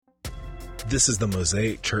This is the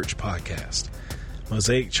Mosaic Church podcast.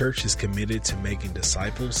 Mosaic Church is committed to making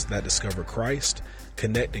disciples that discover Christ,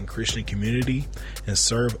 connect in Christian community, and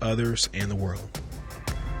serve others and the world.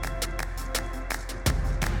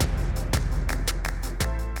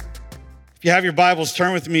 If you have your Bibles,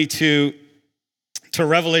 turn with me to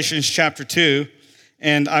Revelation chapter 2,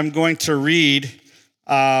 and I'm going to read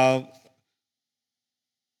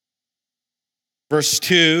verse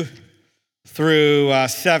 2 through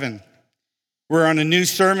 7. We're on a new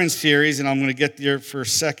sermon series, and I'm going to get there for a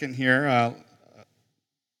second here.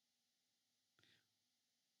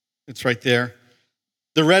 It's right there.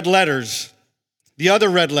 The red letters. The other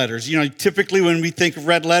red letters. You know, typically when we think of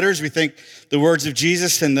red letters, we think the words of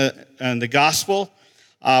Jesus and the gospel.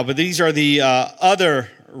 But these are the other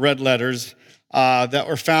red letters that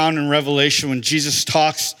were found in Revelation when Jesus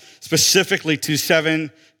talks specifically to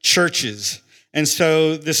 7 churches. And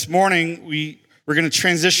so this morning we're going to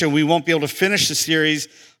transition. We won't be able to finish the series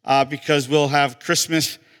because we'll have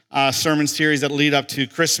Christmas sermon series that lead up to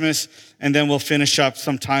Christmas, and then we'll finish up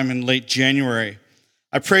sometime in late January.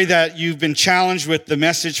 I pray that you've been challenged with the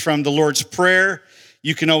message from the Lord's Prayer.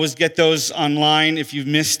 You can always get those online if you've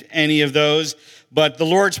missed any of those. But the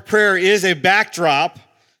Lord's Prayer is a backdrop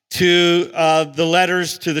to the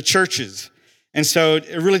letters to the churches. And so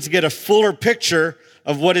really to get a fuller picture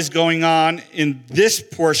of what is going on in this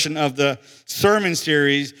portion of the sermon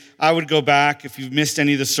series, I would go back, if you've missed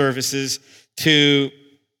any of the services, to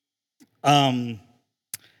the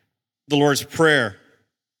Lord's Prayer.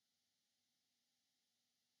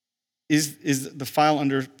 Is the file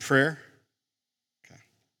under prayer? Okay.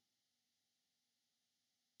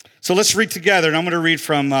 So let's read together, and I'm going to read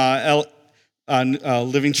from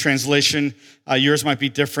Living Translation. Yours might be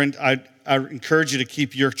different. I encourage you to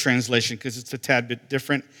keep your translation because it's a tad bit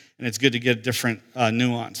different, and it's good to get a different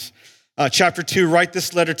nuance. Chapter 2, write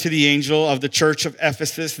this letter to the angel of the church of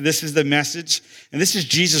Ephesus. This is the message, and this is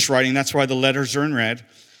Jesus writing. That's why the letters are in red.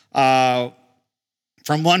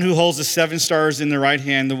 From one who holds the 7 stars in the right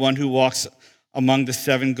hand, the one who walks among the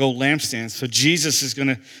 7 gold lampstands. So Jesus is going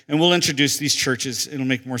to, and we'll introduce these churches. It'll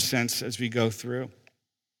make more sense as we go through.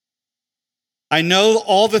 I know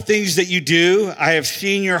all the things that you do. I have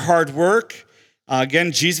seen your hard work.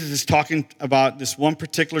 Again, Jesus is talking about this one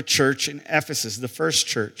particular church in Ephesus, the first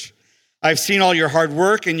church. I've seen all your hard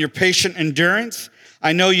work and your patient endurance.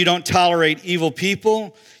 I know you don't tolerate evil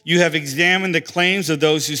people. You have examined the claims of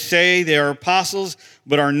those who say they are apostles,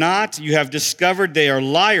 but are not. You have discovered they are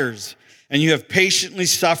liars, and you have patiently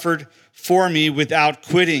suffered for me without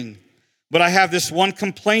quitting. But I have this one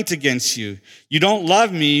complaint against you. You don't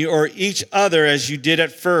love me or each other as you did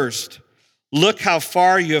at first. Look how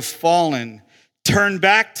far you have fallen. Turn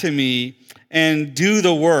back to me and do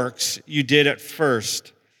the works you did at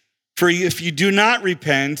first. For if you do not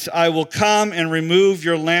repent, I will come and remove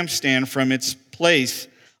your lampstand from its place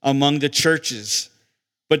among the churches.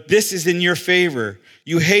 But this is in your favor.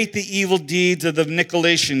 You hate the evil deeds of the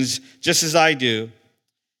Nicolaitans just as I do.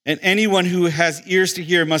 And anyone who has ears to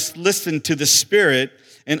hear must listen to the Spirit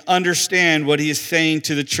and understand what he is saying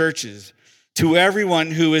to the churches. To everyone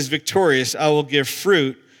who is victorious, I will give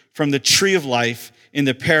fruit from the tree of life in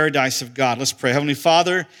the paradise of God. Let's pray. Heavenly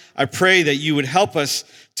Father, I pray that you would help us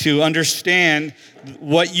to understand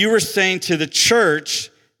what you were saying to the church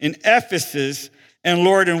in Ephesus, and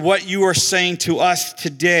Lord, and what you are saying to us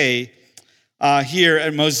today here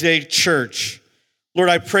at Mosaic Church. Lord,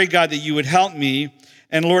 I pray, God, that you would help me,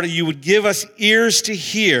 and Lord, that you would give us ears to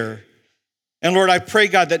hear. And Lord, I pray,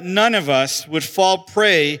 God, that none of us would fall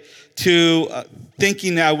prey to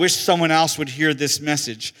thinking that I wish someone else would hear this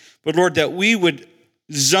message. But Lord, that we would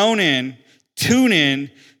zone in, tune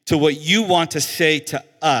in to what you want to say to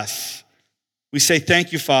us. We say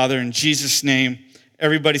thank you, Father, in Jesus' name.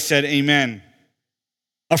 Everybody said amen.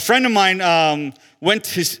 A friend of mine went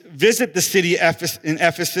to visit the city in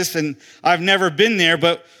Ephesus, and I've never been there,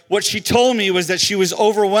 but what she told me was that she was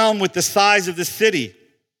overwhelmed with the size of the city.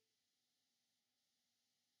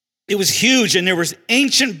 It was huge, and there was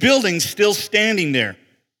ancient buildings still standing there.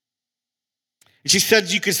 And she said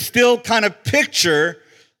you could still kind of picture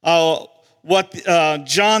what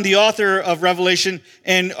John, the author of Revelation,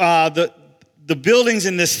 and the buildings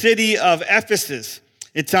in the city of Ephesus.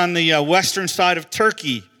 It's on the western side of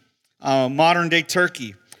Turkey, modern-day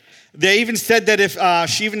Turkey. They even said that if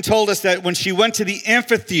she even told us that when she went to the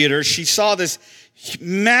amphitheater, she saw this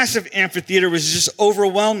massive amphitheater was just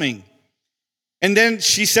overwhelming. And then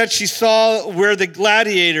she said she saw where the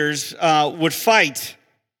gladiators would fight,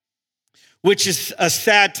 which is a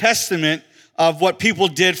sad testament of what people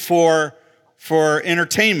did for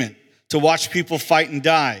entertainment, to watch people fight and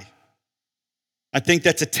die. I think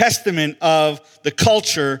that's a testament of the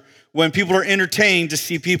culture when people are entertained to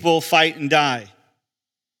see people fight and die.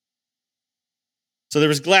 So there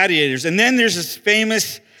was gladiators. And then there's this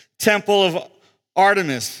famous temple of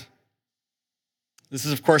Artemis. This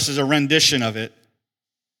is, of course, is a rendition of it.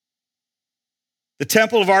 The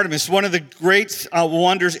temple of Artemis, one of the great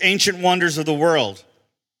wonders, ancient wonders of the world.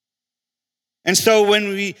 And so when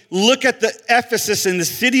we look at the Ephesus and the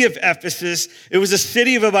city of Ephesus, it was a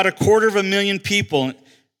city of about 250,000 people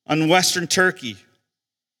on western Turkey.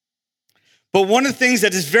 But one of the things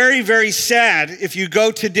that is very, very sad if you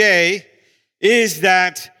go today is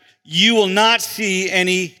that you will not see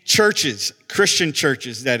any churches, Christian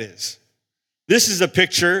churches, that is. This is a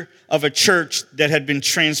picture of a church that had been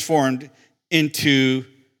transformed into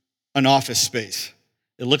an office space.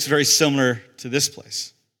 It looks very similar to this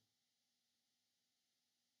place.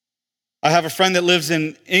 I have a friend that lives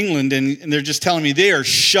in England, and they're just telling me they are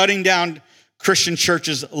shutting down Christian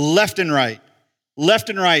churches left and right. Left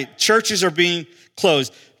and right. Churches are being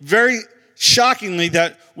closed. Very shockingly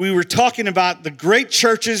that we were talking about the great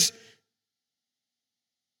churches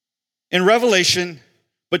in Revelation,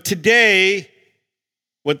 but today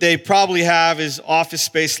what they probably have is office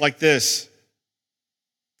space like this.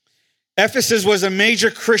 Ephesus was a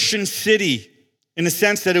major Christian city in the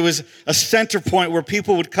sense that it was a center point where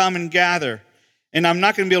people would come and gather. And I'm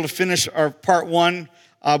not going to be able to finish our part one,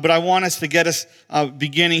 but I want us to get us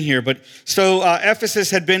beginning here. But so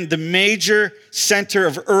Ephesus had been the major center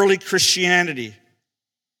of early Christianity.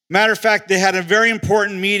 Matter of fact, they had a very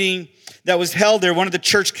important meeting that was held there, one of the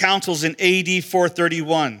church councils in AD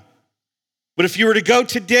 431. But if you were to go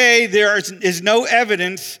today, there is no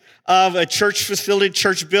evidence of a church facility,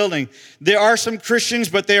 church building. There are some Christians,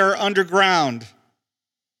 but they are underground.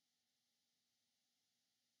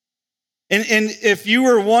 And if you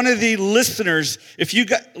were one of the listeners, if you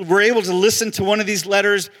were able to listen to one of these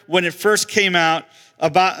letters when it first came out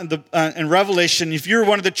about in Revelation, if you're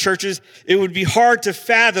one of the churches, it would be hard to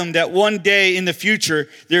fathom that one day in the future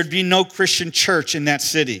there'd be no Christian church in that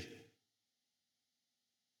city.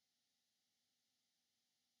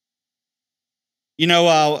 You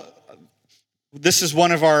know, this is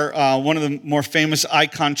one of the more famous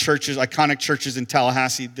iconic churches in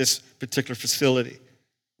Tallahassee, this particular facility.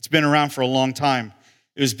 It's been around for a long time.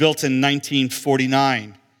 It was built in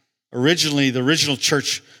 1949. Originally, the original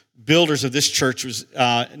church builders of this church was,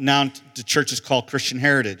 now the church is called Christian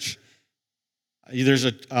Heritage. There's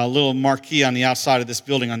a little marquee on the outside of this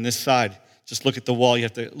building on this side. Just look at the wall. You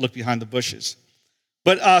have to look behind the bushes.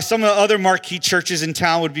 But some of the other marquee churches in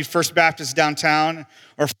town would be First Baptist downtown,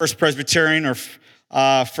 or First Presbyterian, or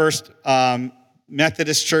First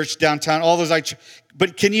Methodist Church downtown, all those.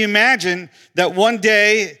 But can you imagine that one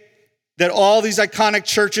day that all these iconic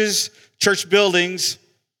churches, church buildings,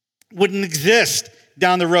 wouldn't exist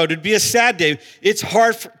down the road? It'd be a sad day. It's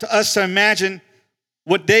hard for us to imagine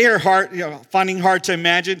what they are finding hard to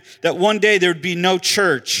imagine, that one day there would be no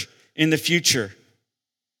church in the future.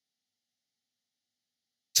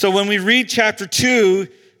 So when we read chapter 2,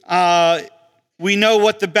 we know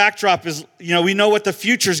what the backdrop is. We know what the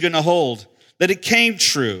future is going to hold, that it came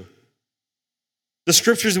true. The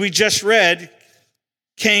scriptures we just read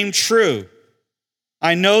came true.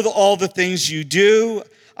 I know all the things you do.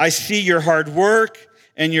 I see your hard work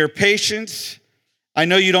and your patience. I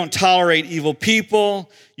know you don't tolerate evil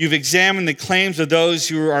people. You've examined the claims of those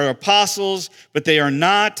who are apostles, but they are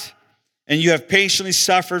not. And you have patiently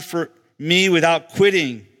suffered for me without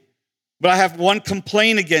quitting. But I have one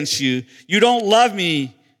complaint against you. You don't love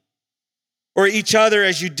me or each other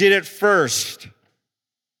as you did at first.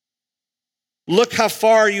 Look how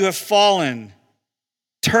far you have fallen.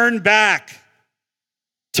 Turn back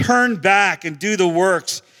and do the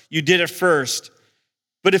works you did at first.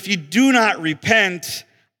 But if you do not repent,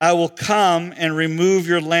 I will come and remove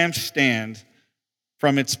your lampstand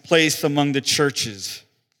from its place among the churches.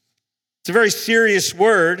 It's a very serious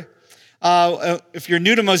word. If you're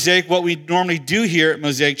new to Mosaic, what we normally do here at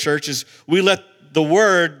Mosaic Church is we let the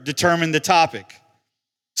word determine the topic.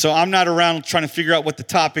 So I'm not around trying to figure out what the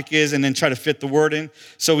topic is and then try to fit the word in.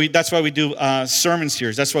 So that's why we do sermon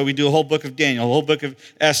series. That's why we do a whole book of Daniel, a whole book of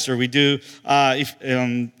Esther. We do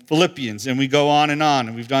Philippians, and we go on.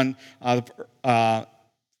 And we've done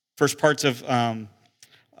first parts of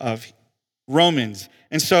Romans.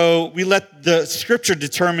 And so we let the scripture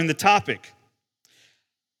determine the topic.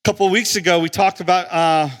 A couple of weeks ago,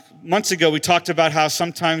 months ago, we talked about how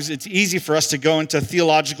sometimes it's easy for us to go into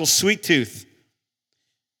theological sweet tooth.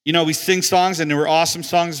 We sing songs, and they were awesome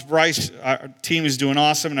songs. Bryce, our team is doing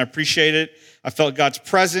awesome, and I appreciate it. I felt God's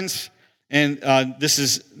presence, and this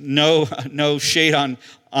is no shade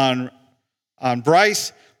on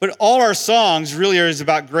Bryce. But all our songs really is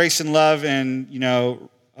about grace and love and,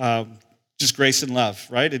 just grace and love,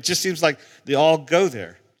 right? It just seems like they all go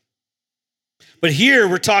there. But here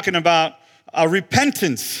we're talking about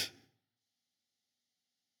repentance.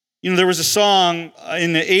 There was a song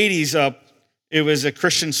in the 80s, it was a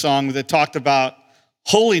Christian song that talked about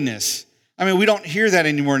holiness. We don't hear that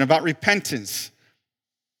anymore, and about repentance.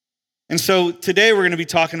 And so today we're going to be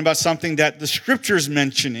talking about something that the scripture is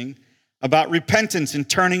mentioning about repentance and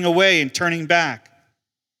turning away and turning back.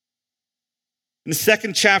 In the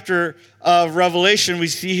second chapter of Revelation, we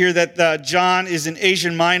see here that John is in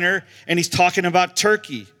Asia Minor, and he's talking about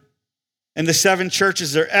Turkey. And the 7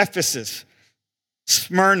 churches are Ephesus,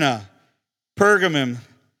 Smyrna, Pergamum.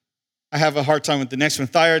 I have a hard time with the next one.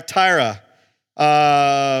 Thyatira,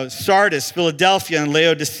 Sardis, Philadelphia, and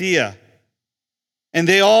Laodicea. And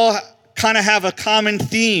they all kind of have a common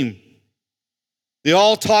theme. They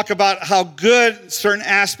all talk about how good certain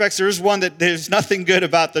aspects. There's one that there's nothing good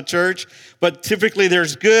about the church, but typically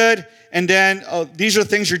there's good, and then these are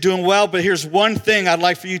things you're doing well, but here's one thing I'd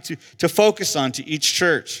like for you to focus on to each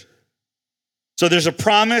church. So there's a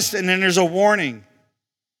promise, and then there's a warning.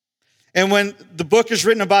 And when the book is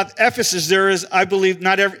written about Ephesus, there is, I believe,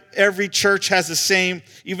 not every church has the same,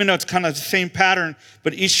 even though it's kind of the same pattern,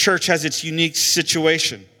 but each church has its unique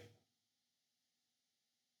situation.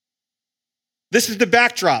 This is the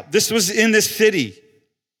backdrop. This was in this city.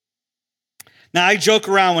 Now, I joke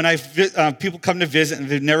around when people come to visit and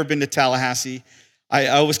they've never been to Tallahassee. I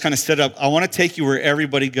always kind of set up, I want to take you where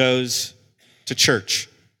everybody goes to church,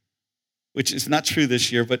 which is not true this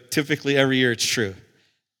year, but typically every year it's true.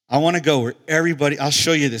 I want to go where I'll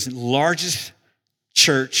show you this, largest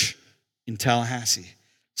church in Tallahassee.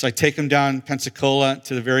 So I take them down Pensacola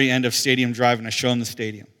to the very end of Stadium Drive, and I show them the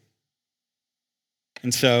stadium.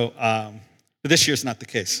 And so, but this year's not the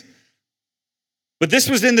case. But this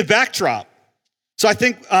was in the backdrop. So I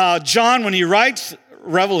think John, when he writes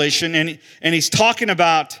Revelation, and he's talking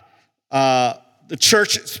about the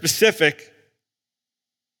church specific,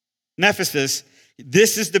 in Ephesus,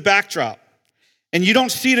 this is the backdrop. And you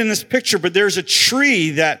don't see it in this picture, but there's a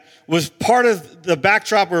tree that was part of the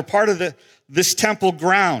backdrop or part of this temple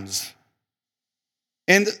grounds.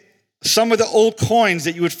 And some of the old coins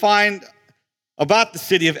that you would find about the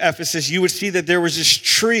city of Ephesus, you would see that there was this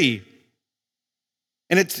tree.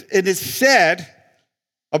 And it is said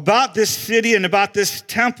about this city and about this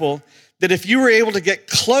temple that if you were able to get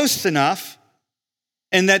close enough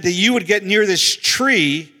and that you would get near this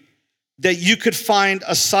tree, that you could find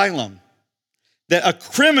asylum. That a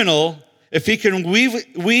criminal, if he can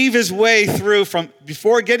weave his way through from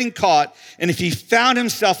before getting caught, and if he found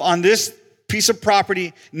himself on this piece of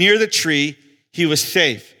property near the tree, he was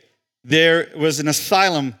safe. There was an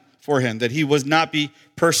asylum for him, that he would not be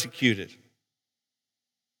persecuted.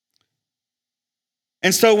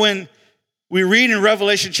 And so when we read in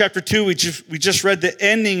Revelation chapter 2, we just read the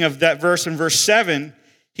ending of that verse in verse 7,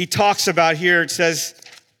 he talks about here, it says,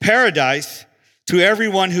 paradise, to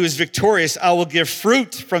everyone who is victorious, I will give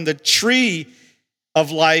fruit from the tree of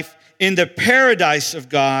life in the paradise of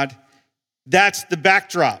God. That's the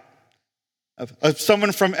backdrop. Of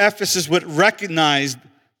someone from Ephesus would recognize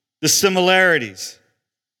the similarities.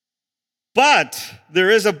 But, there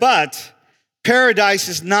is a but, paradise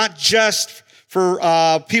is not just for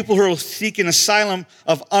people who are seeking asylum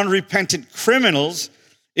of unrepentant criminals.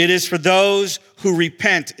 It is for those who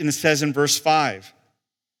repent, and it says in verse 5.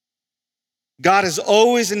 God has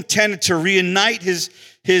always intended to reunite his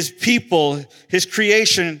people, his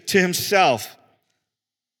creation, to himself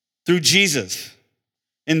through Jesus.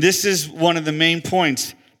 And this is one of the main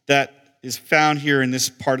points that is found here in this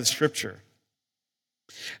part of Scripture.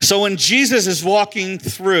 So when Jesus is walking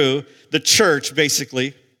through the church,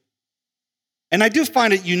 basically, and I do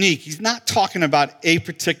find it unique, he's not talking about a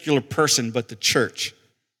particular person, but the church.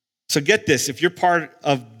 So get this, if you're part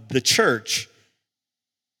of the church,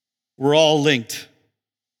 we're all linked.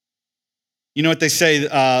 You know what they say,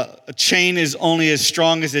 a chain is only as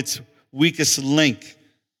strong as its weakest link.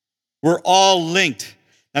 We're all linked.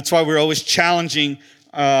 That's why we're always challenging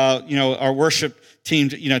our worship team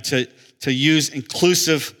to use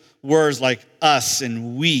inclusive words like us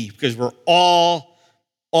and we, because we're all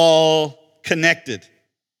connected.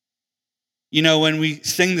 When we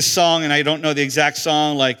sing the song, and I don't know the exact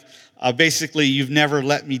song, like basically, you've never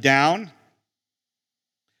let me down.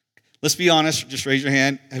 Let's be honest, just raise your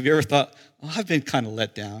hand. Have you ever thought, I've been kind of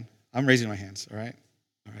let down? I'm raising my hands, all right?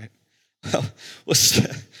 All right. Well,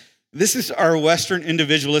 this is our Western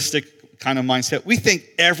individualistic kind of mindset. We think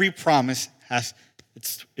every promise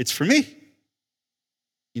it's for me,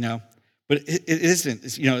 but it isn't.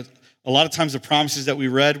 It's, A lot of times the promises that we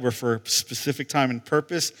read were for a specific time and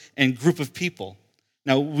purpose and group of people.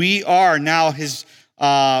 Now, we are now his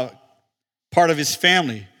part of his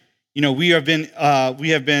family. You know, we have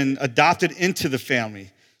been adopted into the family.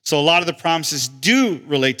 So a lot of the promises do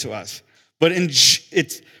relate to us. But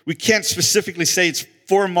we can't specifically say it's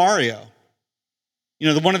for Mario.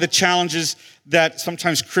 You know, one of the challenges that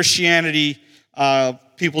sometimes Christianity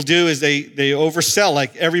people do is they oversell,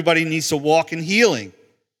 like everybody needs to walk in healing.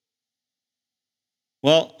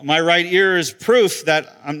 Well, my right ear is proof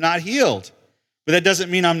that I'm not healed, but that doesn't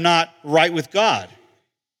mean I'm not right with God.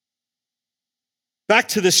 Back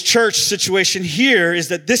to this church situation here is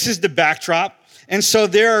that this is the backdrop, and so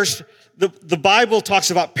there's the Bible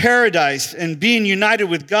talks about paradise and being united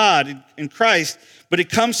with God in Christ, but it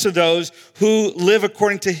comes to those who live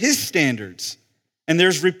according to his standards, and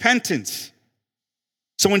there's repentance.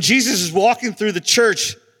 So when Jesus is walking through the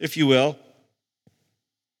church, if you will,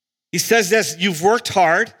 he says this: you've worked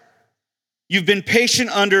hard, you've been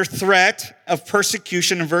patient under threat of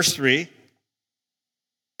persecution in verse 3,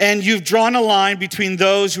 and you've drawn a line between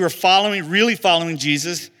those who are really following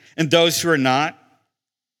Jesus and those who are not,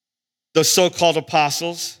 those so-called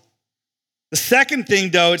apostles. The second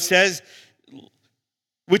thing, though, it says,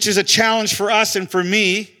 which is a challenge for us and for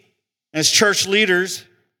me as church leaders,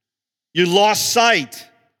 you lost sight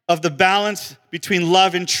of the balance between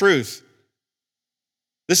love and truth.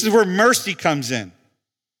 This is where mercy comes in.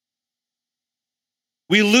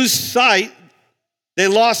 We lose sight, they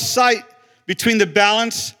lost sight between the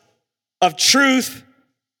balance of truth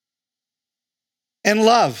and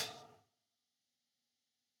love.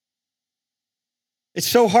 It's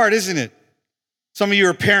so hard, isn't it? Some of you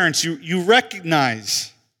are parents, you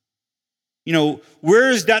recognize, you know, where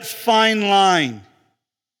is that fine line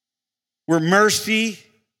where mercy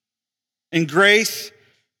and grace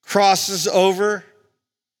crosses over?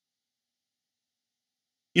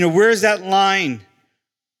 You know, where is that line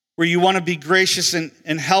where you want to be gracious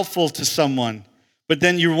and helpful to someone, but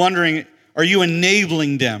then you're wondering, are you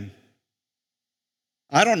enabling them?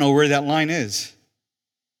 I don't know where that line is.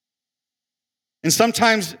 And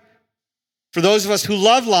sometimes, for those of us who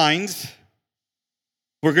love lines,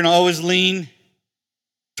 we're going to always lean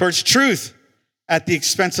towards truth at the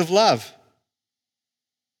expense of love.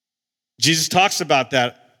 Jesus talks about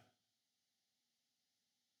that.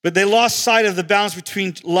 But they lost sight of the balance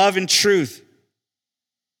between love and truth.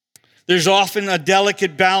 There's often a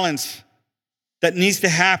delicate balance that needs to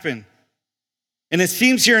happen. And it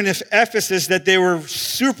seems here in Ephesus that they were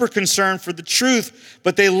super concerned for the truth,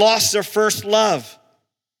 but they lost their first love.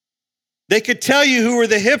 They could tell you who were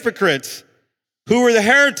the hypocrites, who were the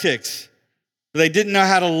heretics, but they didn't know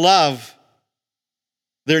how to love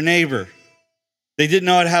their neighbor. They didn't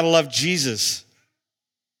know how to love Jesus.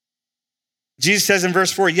 Jesus says in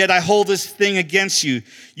verse 4, yet I hold this thing against you.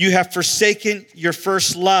 You have forsaken your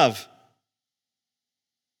first love.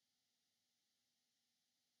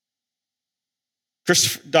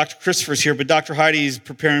 Dr. Christopher's here, but Dr. Heidi is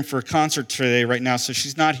preparing for a concert today right now, so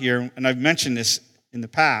she's not here. And I've mentioned this in the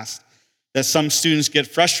past, that some students get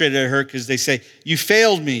frustrated at her because they say, you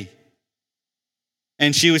failed me.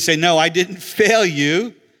 And she would say, no, I didn't fail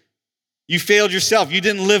you. You failed yourself. You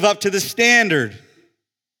didn't live up to the standard.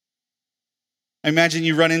 I imagine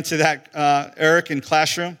you run into that, Eric, in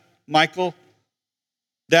classroom, Michael,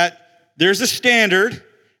 that there's a standard,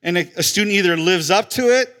 and a student either lives up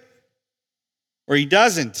to it or he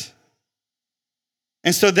doesn't.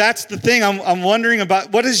 And so that's the thing. I'm wondering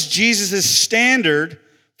about, what is Jesus' standard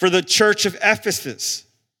for the church of Ephesus?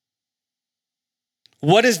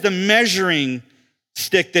 What is the measuring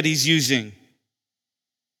stick that he's using?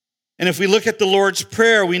 And if we look at the Lord's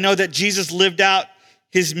Prayer, we know that Jesus lived out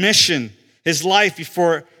his mission, his life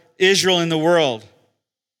before Israel and the world.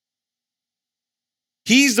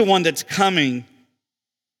 He's the one that's coming,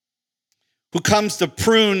 who comes to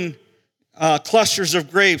prune clusters of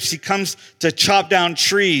grapes. He comes to chop down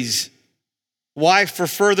trees. Why? For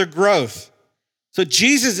further growth. So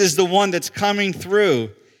Jesus is the one that's coming through,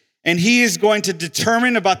 and he is going to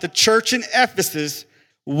determine about the church in Ephesus,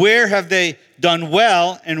 where have they done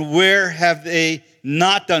well and where have they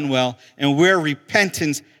not done well, and where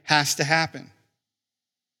repentance has to happen.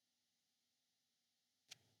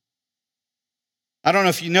 I don't know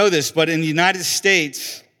if you know this, but in the United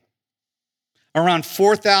States, around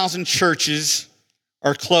 4,000 churches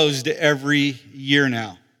are closed every year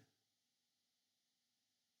now.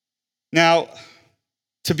 Now,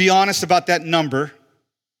 to be honest about that number,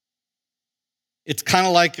 it's kind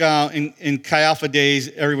of like in Chi Alpha days,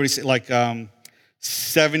 everybody said like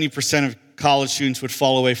 70% of college students would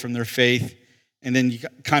fall away from their faith, and then you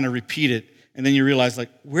kind of repeat it. and then you realize, like,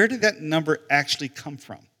 where did that number actually come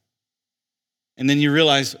from? And then you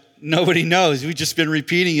realize nobody knows. We've just been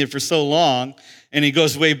repeating it for so long, and it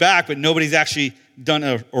goes way back, but nobody's actually done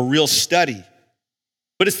a real study.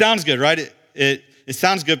 But it sounds good, right? It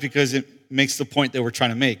sounds good because it makes the point that we're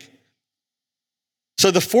trying to make.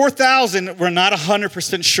 So the 4,000, we're not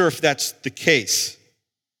 100% sure if that's the case.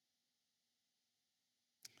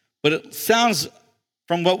 But it sounds,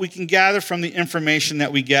 from what we can gather from the information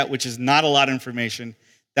that we get, which is not a lot of information,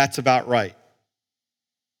 that's about right.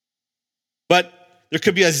 But there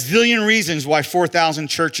could be a zillion reasons why 4,000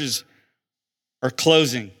 churches are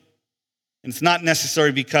closing. And it's not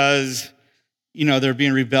necessarily because, they're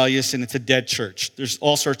being rebellious and it's a dead church. There's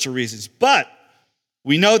all sorts of reasons. But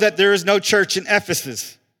we know that there is no church in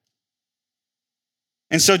Ephesus.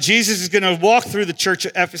 And so Jesus is going to walk through the church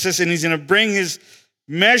of Ephesus, and he's going to bring his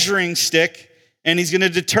measuring stick, and he's going to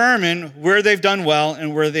determine where they've done well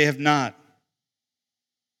and where they have not.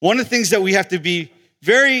 One of the things that we have to be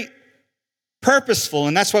very purposeful,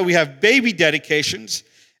 and that's why we have baby dedications,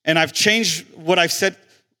 and I've changed what I've said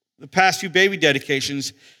the past few baby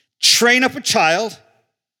dedications. Train up a child,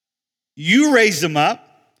 you raise them up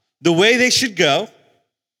the way they should go,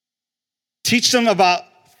 teach them about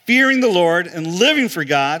fearing the Lord and living for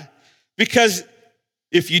God, because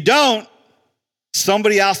if you don't,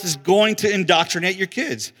 somebody else is going to indoctrinate your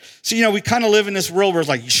kids. So, we kind of live in this world where it's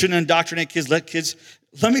like, you shouldn't indoctrinate kids, let kids.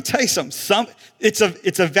 Let me tell you something. It's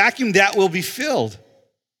a vacuum that will be filled.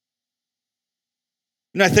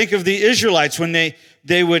 I think of the Israelites when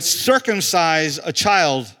they would circumcise a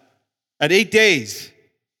child at 8 days.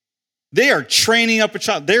 They are training up a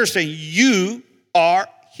child. They're saying, you are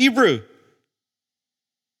Hebrew.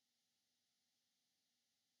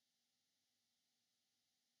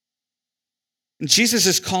 And Jesus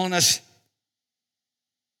is calling us,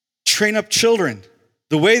 train up children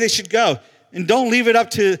the way they should go. And don't leave it up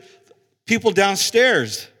to people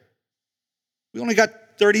downstairs. We only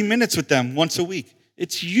got 30 minutes with them once a week.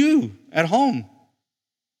 It's you at home.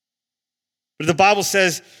 But the Bible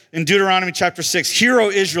says in Deuteronomy chapter 6, "Hear, O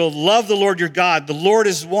Israel, love the Lord your God. The Lord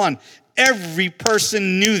is one." Every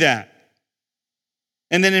person knew that.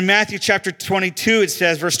 And then in Matthew chapter 22, it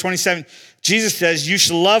says, verse 27, Jesus says, "You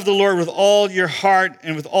shall love the Lord with all your heart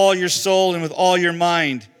and with all your soul and with all your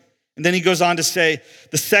mind." And then he goes on to say,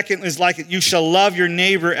 the second is like it, "You shall love your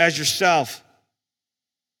neighbor as yourself."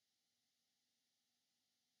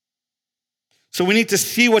 So we need to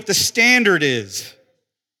see what the standard is.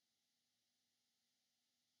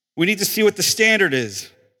 We need to see what the standard is.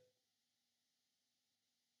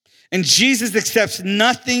 And Jesus accepts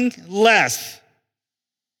nothing less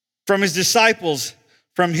from his disciples,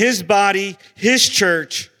 from his body, his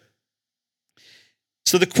church.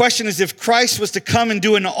 So the question is, if Christ was to come and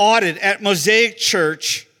do an audit at Mosaic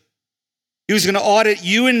Church, he was going to audit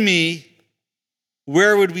you and me,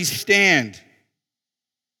 where would we stand?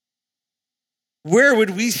 Where would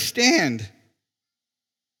we stand?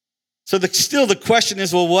 So still the question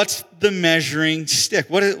is, well, what's the measuring stick?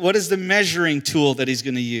 What is the measuring tool that he's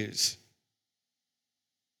going to use?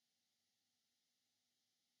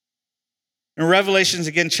 In Revelations,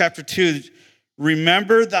 again, chapter 2,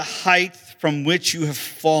 remember the height from which you have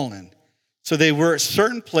fallen. So they were at a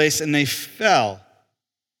certain place and they fell.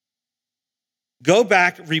 Go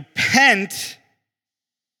back, repent,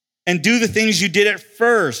 and do the things you did at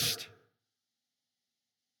first.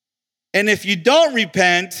 And if you don't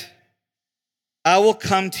repent, I will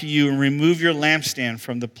come to you and remove your lampstand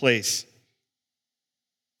from the place.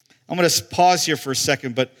 I'm going to pause here for a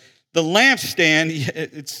second, but the lampstand,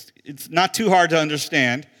 it's not too hard to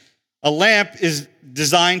understand. A lamp is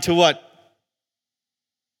designed to what?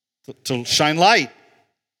 To shine light.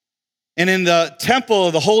 And in the temple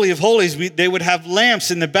of the Holy of Holies, they would have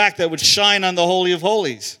lamps in the back that would shine on the Holy of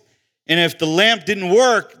Holies. And if the lamp didn't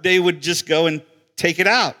work, they would just go and take it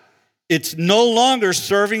out. It's no longer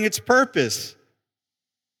serving its purpose.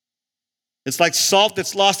 It's like salt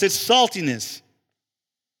that's lost its saltiness.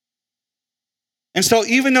 And so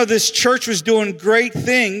even though this church was doing great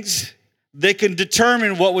things, they could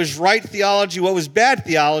determine what was right theology, what was bad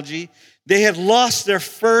theology. They had lost their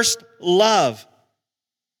first love.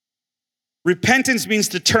 Repentance means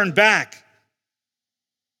to turn back.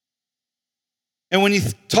 And when you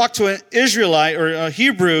talk to an Israelite or a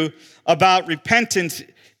Hebrew about repentance,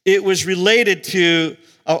 it was related to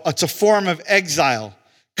it's a form of exile.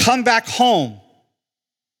 Come back home.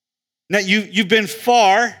 Now you've been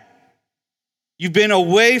far. You've been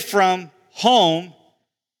away from home.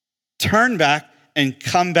 Turn back and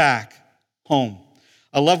come back home.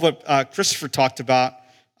 I love what Christopher talked about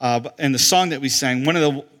in the song that we sang. One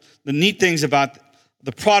of the neat things about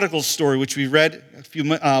the prodigal story, which we read a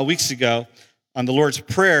few weeks ago on the Lord's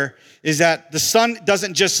Prayer, is that the son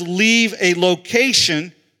doesn't just leave a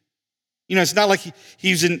location. You know, it's not like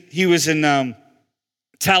he was in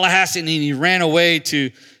Tallahassee and he ran away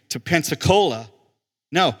to Pensacola.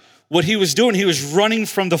 No, what he was doing, he was running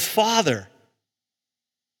from the Father.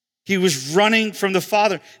 He was running from the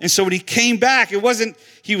Father. And so when he came back, it wasn't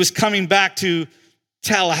he was coming back to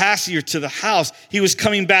Tallahassee or to the house. He was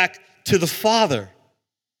coming back to the Father.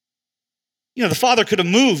 You know, the Father could have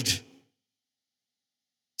moved,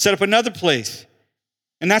 set up another place.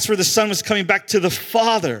 And that's where the Son was coming back to the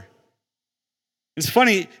Father. It's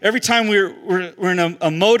funny, every time we're in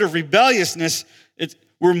a mode of rebelliousness,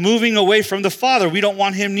 we're moving away from the Father. We don't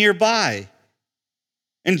want him nearby.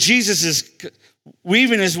 And Jesus is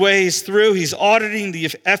weaving his ways through. He's auditing the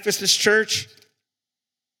Ephesus church.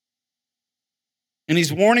 And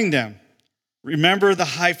he's warning them, remember the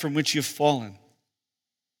height from which you've fallen.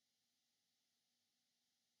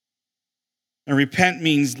 And repent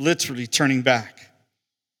means literally turning back.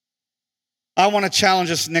 I want to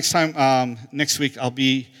challenge us next week. I'll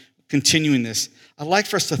be continuing this. I'd like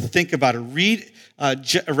for us to think about it. Read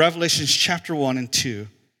Revelation chapter 1 and 2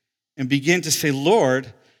 and begin to say,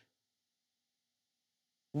 Lord,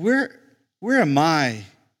 where am I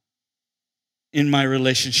in my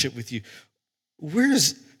relationship with you?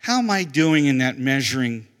 How am I doing in that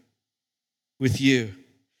measuring with you?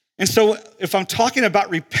 And so if I'm talking about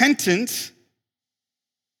repentance,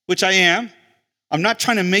 which I am, I'm not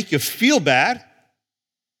trying to make you feel bad.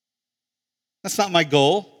 That's not my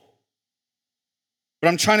goal. But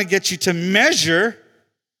I'm trying to get you to measure,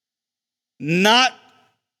 not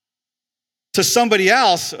to somebody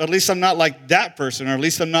else, or at least I'm not like that person, or at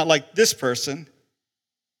least I'm not like this person,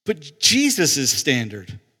 but Jesus'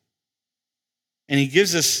 standard. And he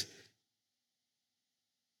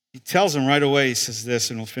tells them right away, he says this,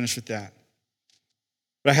 and we'll finish with that.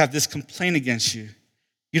 But I have this complaint against you.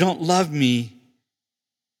 You don't love me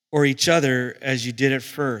or each other as you did at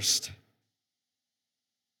first.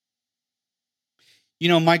 You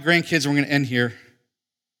know, my grandkids, we're going to end here.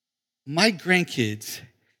 My grandkids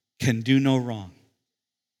can do no wrong.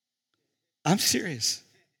 I'm serious.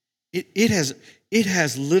 It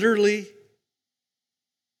has literally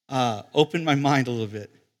opened my mind a little bit.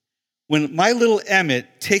 When my little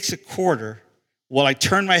Emmett takes a quarter while I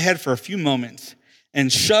turn my head for a few moments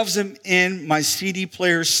and shoves them in my CD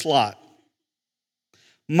player slot,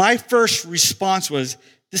 my first response was,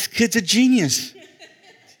 this kid's a genius.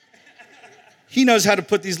 He knows how to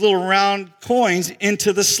put these little round coins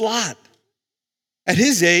into the slot. At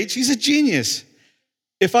his age, he's a genius.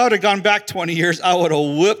 If I would have gone back 20 years, I would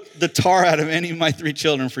have whipped the tar out of any of my 3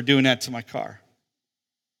 children for doing that to my car.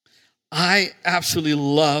 I absolutely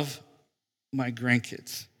love my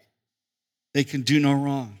grandkids. They can do no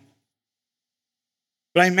wrong.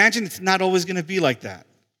 But I imagine it's not always going to be like that.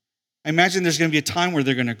 I imagine there's going to be a time where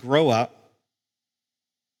they're going to grow up,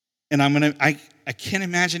 and I can't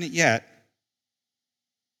imagine it yet,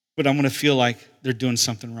 but I'm going to feel like they're doing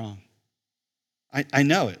something wrong. I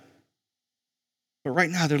know it. But right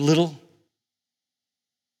now, they're little.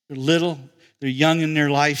 They're young in their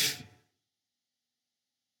life.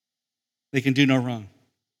 They can do no wrong.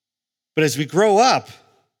 But as we grow up,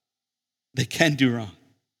 they can do wrong.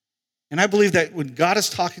 And I believe that when God is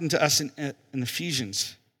talking to us in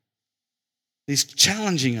Ephesians, he's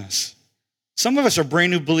challenging us. Some of us are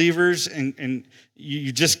brand new believers and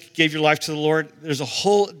you just gave your life to the Lord. There's a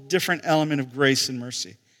whole different element of grace and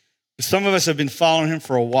mercy. But some of us have been following him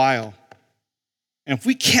for a while. And if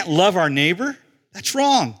we can't love our neighbor, that's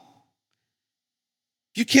wrong.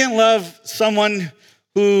 If you can't love someone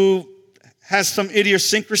who has some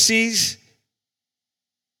idiosyncrasies,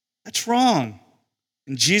 that's wrong.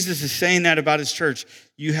 And Jesus is saying that about his church.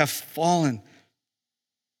 You have fallen.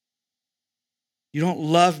 You don't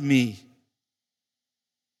love me.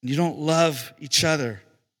 You don't love each other.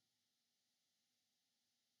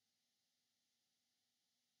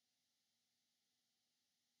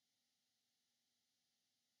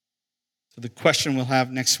 So the question we'll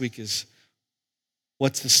have next week is,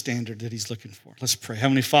 what's the standard that he's looking for? Let's pray.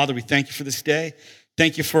 Heavenly Father, we thank you for this day.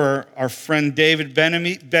 Thank you for our friend David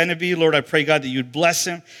Benaby. Lord, I pray, God, that you'd bless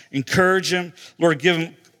him, encourage him. Lord, give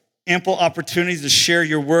him ample opportunities to share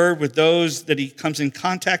your word with those that he comes in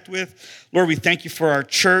contact with. Lord, we thank you for our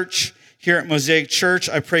church here at Mosaic Church.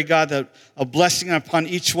 I pray, God, that a blessing upon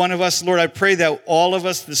each one of us. Lord, I pray that all of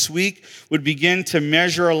us this week would begin to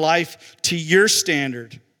measure our life to your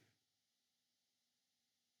standard,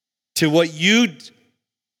 to what you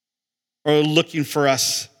are looking for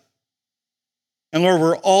us. And Lord,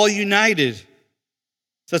 we're all united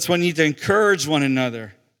So that's why we need to encourage one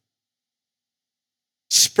another.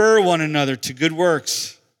 Spur one another to good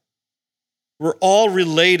works. We're all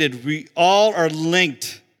related. We all are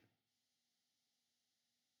linked.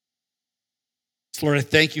 So Lord, I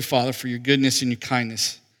thank you, Father, for your goodness and your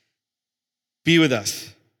kindness. Be with us.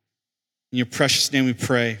 In your precious name we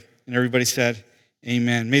pray. And everybody said,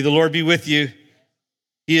 amen. May the Lord be with you.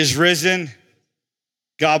 He is risen.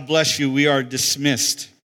 God bless you. We are dismissed.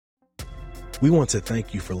 We want to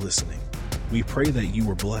thank you for listening. We pray that you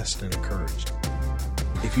were blessed and encouraged.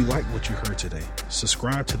 If you like what you heard today,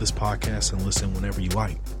 subscribe to this podcast and listen whenever you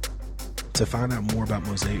like. To find out more about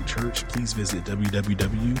Mosaic Church, please visit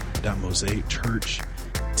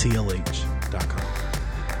www.mosaicchurchtlh.com.